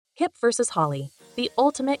HiPP versus Holle, the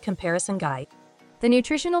ultimate comparison guide. The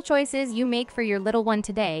nutritional choices you make for your little one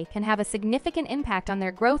today can have a significant impact on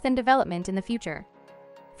their growth and development in the future.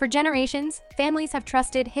 For generations, families have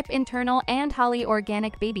trusted HiPP internal and Holle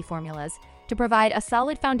organic baby formulas to provide a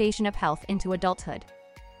solid foundation of health into adulthood.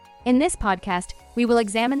 In this podcast, we will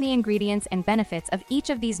examine the ingredients and benefits of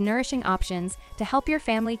each of these nourishing options to help your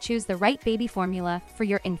family choose the right baby formula for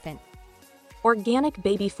your infant. Organic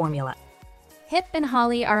baby formula. HiPP and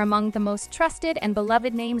Holle are among the most trusted and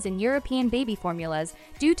beloved names in European baby formulas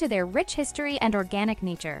due to their rich history and organic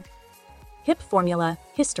nature. HiPP formula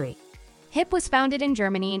history. HiPP was founded in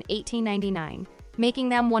Germany in 1899, making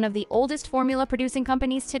them one of the oldest formula-producing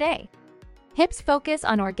companies today. HiPP's focus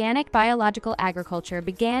on organic biological agriculture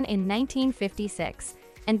began in 1956,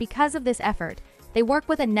 and because of this effort, they work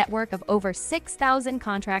with a network of over 6,000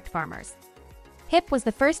 contract farmers. HiPP was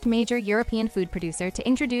the first major European food producer to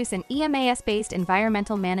introduce an EMAS-based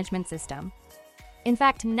environmental management system. In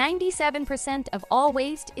fact, 97% of all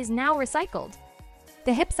waste is now recycled.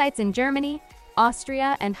 The HiPP sites in Germany,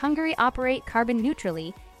 Austria, and Hungary operate carbon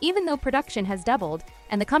neutrally, even though production has doubled,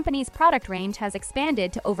 and the company's product range has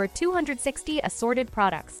expanded to over 260 assorted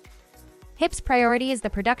products. HiPP's priority is the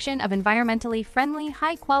production of environmentally friendly,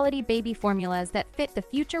 high-quality baby formulas that fit the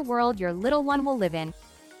future world your little one will live in.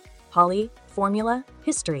 Holle formula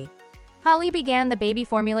history. Holle began the baby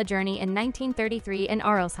formula journey in 1933 in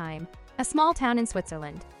Arlesheim, a small town in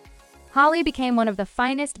Switzerland. Holle became one of the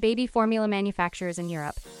finest baby formula manufacturers in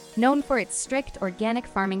Europe, known for its strict organic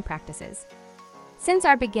farming practices. Since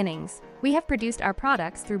our beginnings, we have produced our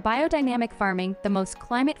products through biodynamic farming, the most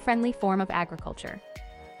climate-friendly form of agriculture.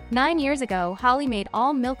 9 years ago, Holle made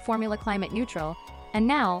all milk formula climate neutral, and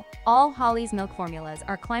now all Holle's milk formulas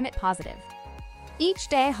are climate positive. Each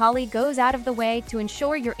day, Holle goes out of the way to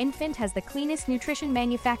ensure your infant has the cleanest nutrition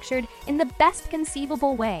manufactured in the best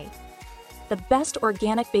conceivable way. The best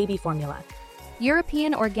organic baby formula.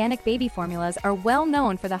 European organic baby formulas are well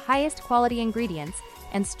known for the highest quality ingredients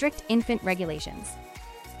and strict infant regulations.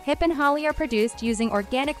 HiPP and Holle are produced using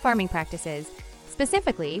organic farming practices,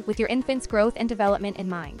 specifically with your infant's growth and development in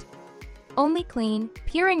mind. Only clean,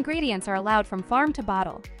 pure ingredients are allowed from farm to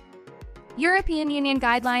bottle. European Union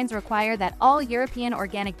guidelines require that all European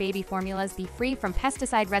organic baby formulas be free from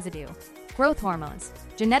pesticide residue, growth hormones,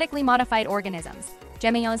 genetically modified organisms,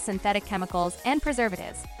 GMOs, synthetic chemicals, and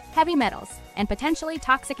preservatives, heavy metals, and potentially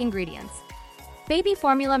toxic ingredients. Baby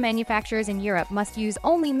formula manufacturers in Europe must use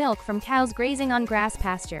only milk from cows grazing on grass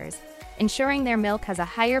pastures, ensuring their milk has a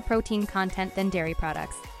higher protein content than dairy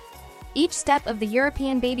products. Each step of the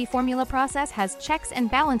European baby formula process has checks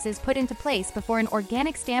and balances put into place before an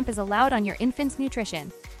organic stamp is allowed on your infant's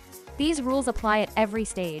nutrition. These rules apply at every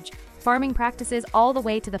stage, farming practices all the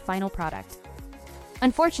way to the final product.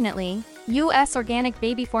 Unfortunately, U.S. organic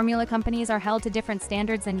baby formula companies are held to different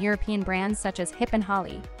standards than European brands such as HiPP and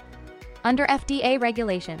Holle. Under FDA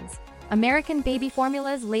regulations, American baby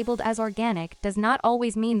formulas labeled as organic does not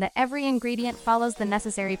always mean that every ingredient follows the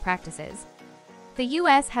necessary practices. The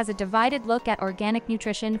U.S. has a divided look at organic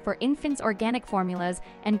nutrition for infants' organic formulas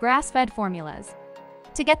and grass-fed formulas.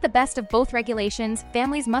 To get the best of both regulations,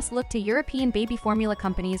 families must look to European baby formula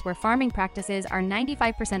companies where farming practices are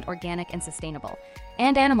 95% organic and sustainable,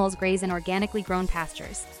 and animals graze in organically grown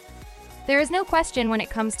pastures. There is no question when it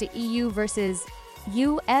comes to EU versus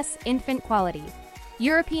U.S. infant quality.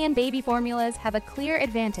 European baby formulas have a clear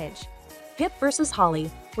advantage. HiPP versus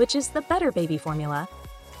Holle, which is the better baby formula?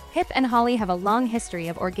 HiPP and Holle have a long history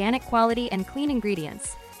of organic quality and clean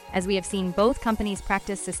ingredients, as we have seen both companies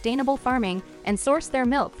practice sustainable farming and source their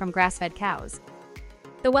milk from grass-fed cows.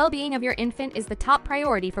 The well-being of your infant is the top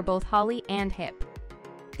priority for both Holle and HiPP.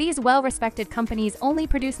 These well-respected companies only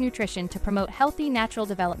produce nutrition to promote healthy natural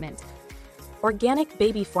development. Organic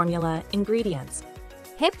baby formula ingredients.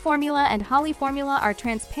 HiPP formula and Holle formula are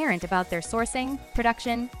transparent about their sourcing,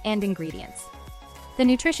 production, and ingredients. The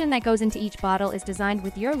nutrition that goes into each bottle is designed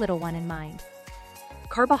with your little one in mind.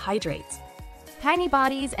 Carbohydrates. Tiny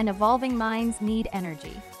bodies and evolving minds need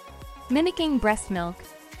energy. Mimicking breast milk,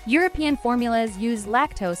 European formulas use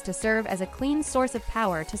lactose to serve as a clean source of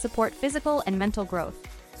power to support physical and mental growth.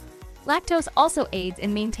 Lactose also aids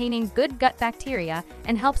in maintaining good gut bacteria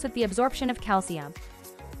and helps with the absorption of calcium.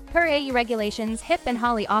 Per EU regulations, HiPP and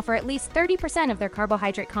Holle offer at least 30% of their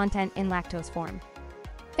carbohydrate content in lactose form.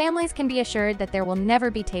 Families can be assured that there will never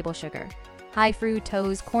be table sugar, high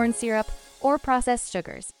fructose corn syrup, or processed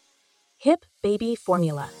sugars. HiPP baby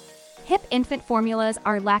formula. HiPP infant formulas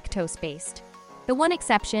are lactose-based. The one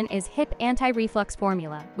exception is HiPP anti-reflux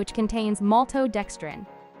formula, which contains maltodextrin,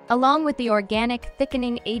 along with the organic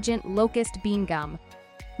thickening agent locust bean gum.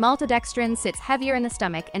 Maltodextrin sits heavier in the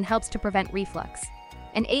stomach and helps to prevent reflux,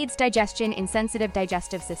 and aids digestion in sensitive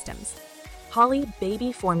digestive systems. Holle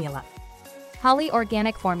baby formula. Holle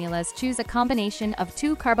organic formulas choose a combination of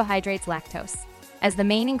 2 carbohydrates lactose as the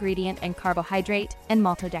main ingredient and carbohydrate and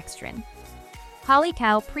maltodextrin. Holle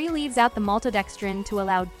cow pre-leaves out the maltodextrin to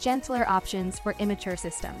allow gentler options for immature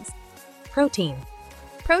systems. Protein.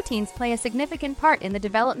 Proteins play a significant part in the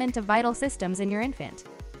development of vital systems in your infant.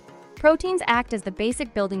 Proteins act as the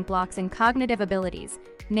basic building blocks in cognitive abilities,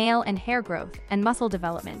 nail and hair growth, and muscle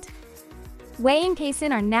development. Whey and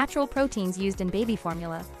casein are natural proteins used in baby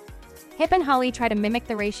formula. HiPP and Holle try to mimic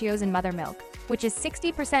the ratios in mother milk, which is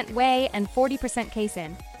 60% whey and 40%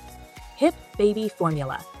 casein. HiPP baby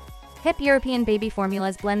formula. HiPP European baby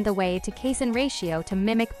formulas blend the whey to casein ratio to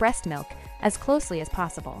mimic breast milk as closely as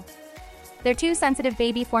possible. Their 2 sensitive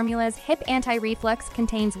baby formulas, HiPP Anti-Reflux,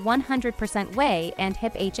 contains 100% whey, and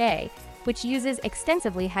HiPP HA, which uses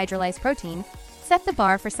extensively hydrolyzed protein, set the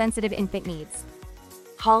bar for sensitive infant needs.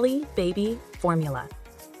 Holle baby formula.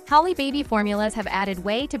 Holle baby formulas have added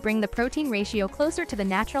whey to bring the protein ratio closer to the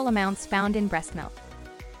natural amounts found in breast milk.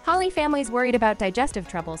 Holle families worried about digestive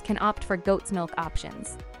troubles can opt for goat's milk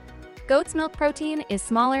options. Goat's milk protein is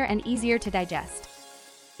smaller and easier to digest.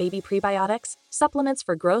 Baby prebiotics, supplements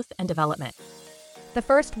for growth and development. The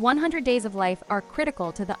first 100 days of life are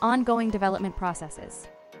critical to the ongoing development processes.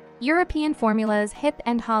 European formulas HiPP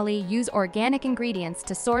and Holle use organic ingredients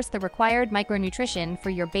to source the required micronutrition for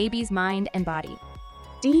your baby's mind and body.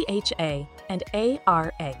 DHA and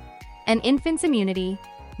ARA. An infant's immunity,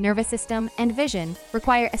 nervous system, and vision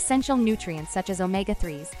require essential nutrients such as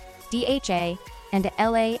omega-3s, DHA, and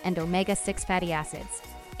LA and omega-6 fatty acids,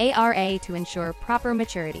 ARA, to ensure proper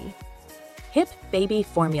maturity. HiPP baby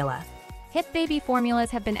formula. HiPP baby formulas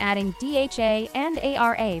have been adding DHA and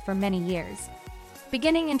ARA for many years.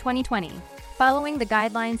 Beginning in 2020, following the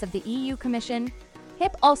guidelines of the EU Commission,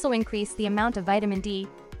 HiPP also increased the amount of vitamin D,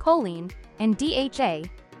 choline, and DHA.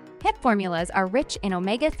 HiPP formulas are rich in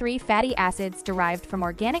omega-3 fatty acids derived from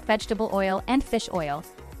organic vegetable oil and fish oil,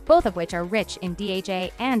 both of which are rich in DHA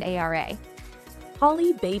and ARA.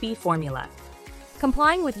 Holle baby formula.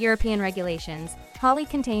 Complying with European regulations, Holle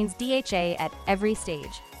contains DHA at every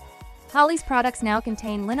stage. Holle's products now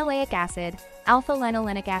contain linoleic acid,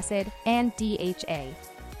 alpha-linolenic acid, and DHA.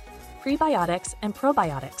 Prebiotics and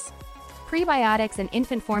probiotics. Prebiotics in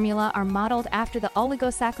infant formula are modeled after the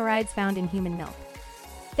oligosaccharides found in human milk.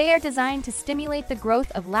 They are designed to stimulate the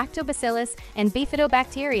growth of lactobacillus and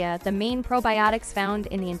bifidobacteria, the main probiotics found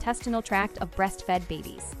in the intestinal tract of breastfed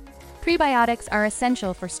babies. Prebiotics are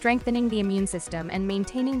essential for strengthening the immune system and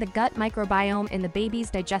maintaining the gut microbiome in the baby's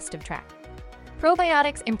digestive tract.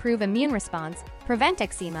 Probiotics improve immune response, prevent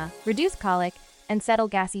eczema, reduce colic, and settle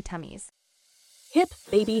gassy tummies. HiPP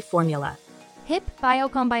baby formula. HiPP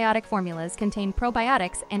biocombiotic formulas contain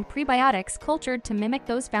probiotics and prebiotics cultured to mimic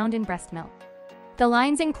those found in breast milk. The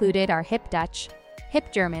lines included are HiPP Dutch,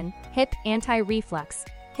 HiPP German, HiPP Anti-Reflux,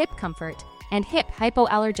 HiPP Comfort, and HiPP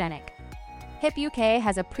Hypoallergenic. HiPP UK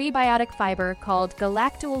has a prebiotic fiber called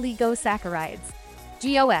galacto-oligosaccharides,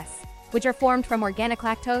 GOS, which are formed from organic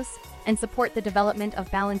lactose and support the development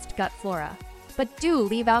of balanced gut flora. But do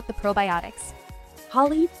leave out the probiotics.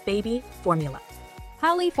 Holle baby formula.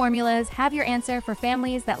 Holle formulas have your answer for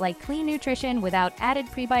families that like clean nutrition without added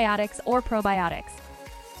prebiotics or probiotics.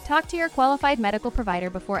 Talk to your qualified medical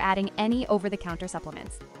provider before adding any over-the-counter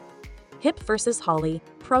supplements. HiPP versus Holle,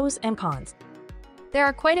 pros and cons. There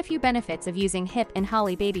are quite a few benefits of using HiPP and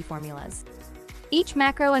Holle baby formulas. Each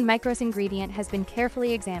macro and micros ingredient has been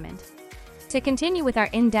carefully examined. To continue with our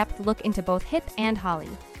in-depth look into both HiPP and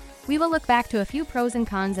Holle, we will look back to a few pros and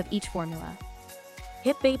cons of each formula.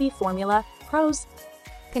 HiPP baby formula, pros.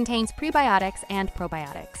 Contains prebiotics and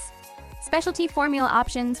probiotics. Specialty formula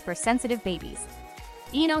options for sensitive babies.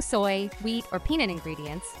 No soy, wheat, or peanut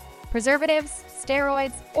ingredients, preservatives,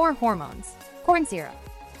 steroids, or hormones, corn syrup.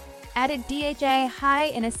 Added DHA high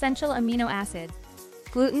in essential amino acids,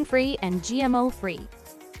 gluten-free and GMO-free.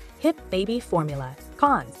 HiPP baby formula,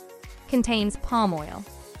 cons. Contains palm oil.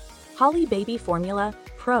 Holle baby formula,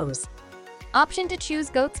 pros. Option to choose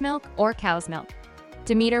goat's milk or cow's milk.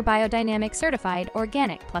 Demeter Biodynamic Certified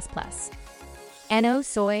Organic++. No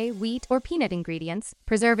soy, wheat, or peanut ingredients,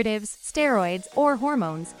 preservatives, steroids, or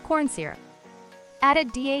hormones, corn syrup.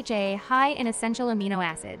 Added DHA high in essential amino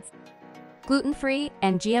acids. Gluten-free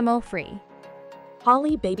and GMO-free.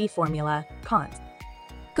 Holle baby formula, cons.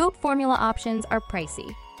 Goat formula options are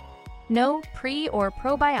pricey. No pre- or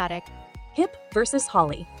probiotic. HiPP versus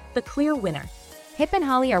Holle, the clear winner. HiPP and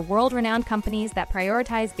Holle are world-renowned companies that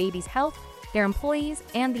prioritize babies' health, their employees,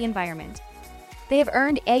 and the environment. They have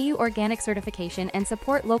earned AU Organic certification and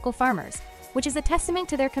support local farmers, which is a testament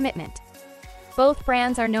to their commitment. Both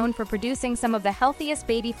brands are known for producing some of the healthiest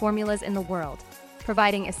baby formulas in the world,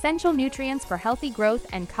 providing essential nutrients for healthy growth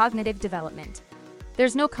and cognitive development.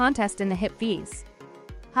 There's no contest in the HiPPs.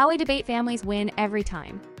 Holle debate families win every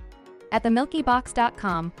time. At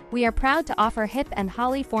themilkybox.com, we are proud to offer HiPP and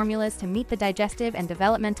Holle formulas to meet the digestive and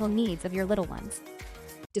developmental needs of your little ones.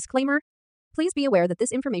 Disclaimer: please be aware that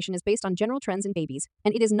this information is based on general trends in babies,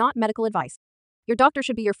 and it is not medical advice. Your doctor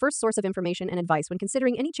should be your first source of information and advice when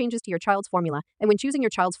considering any changes to your child's formula and when choosing your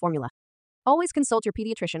child's formula. Always consult your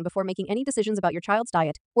pediatrician before making any decisions about your child's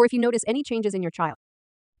diet or if you notice any changes in your child.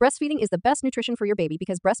 Breastfeeding is the best nutrition for your baby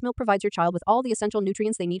because breast milk provides your child with all the essential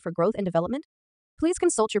nutrients they need for growth and development. Please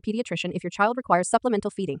consult your pediatrician if your child requires supplemental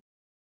feeding.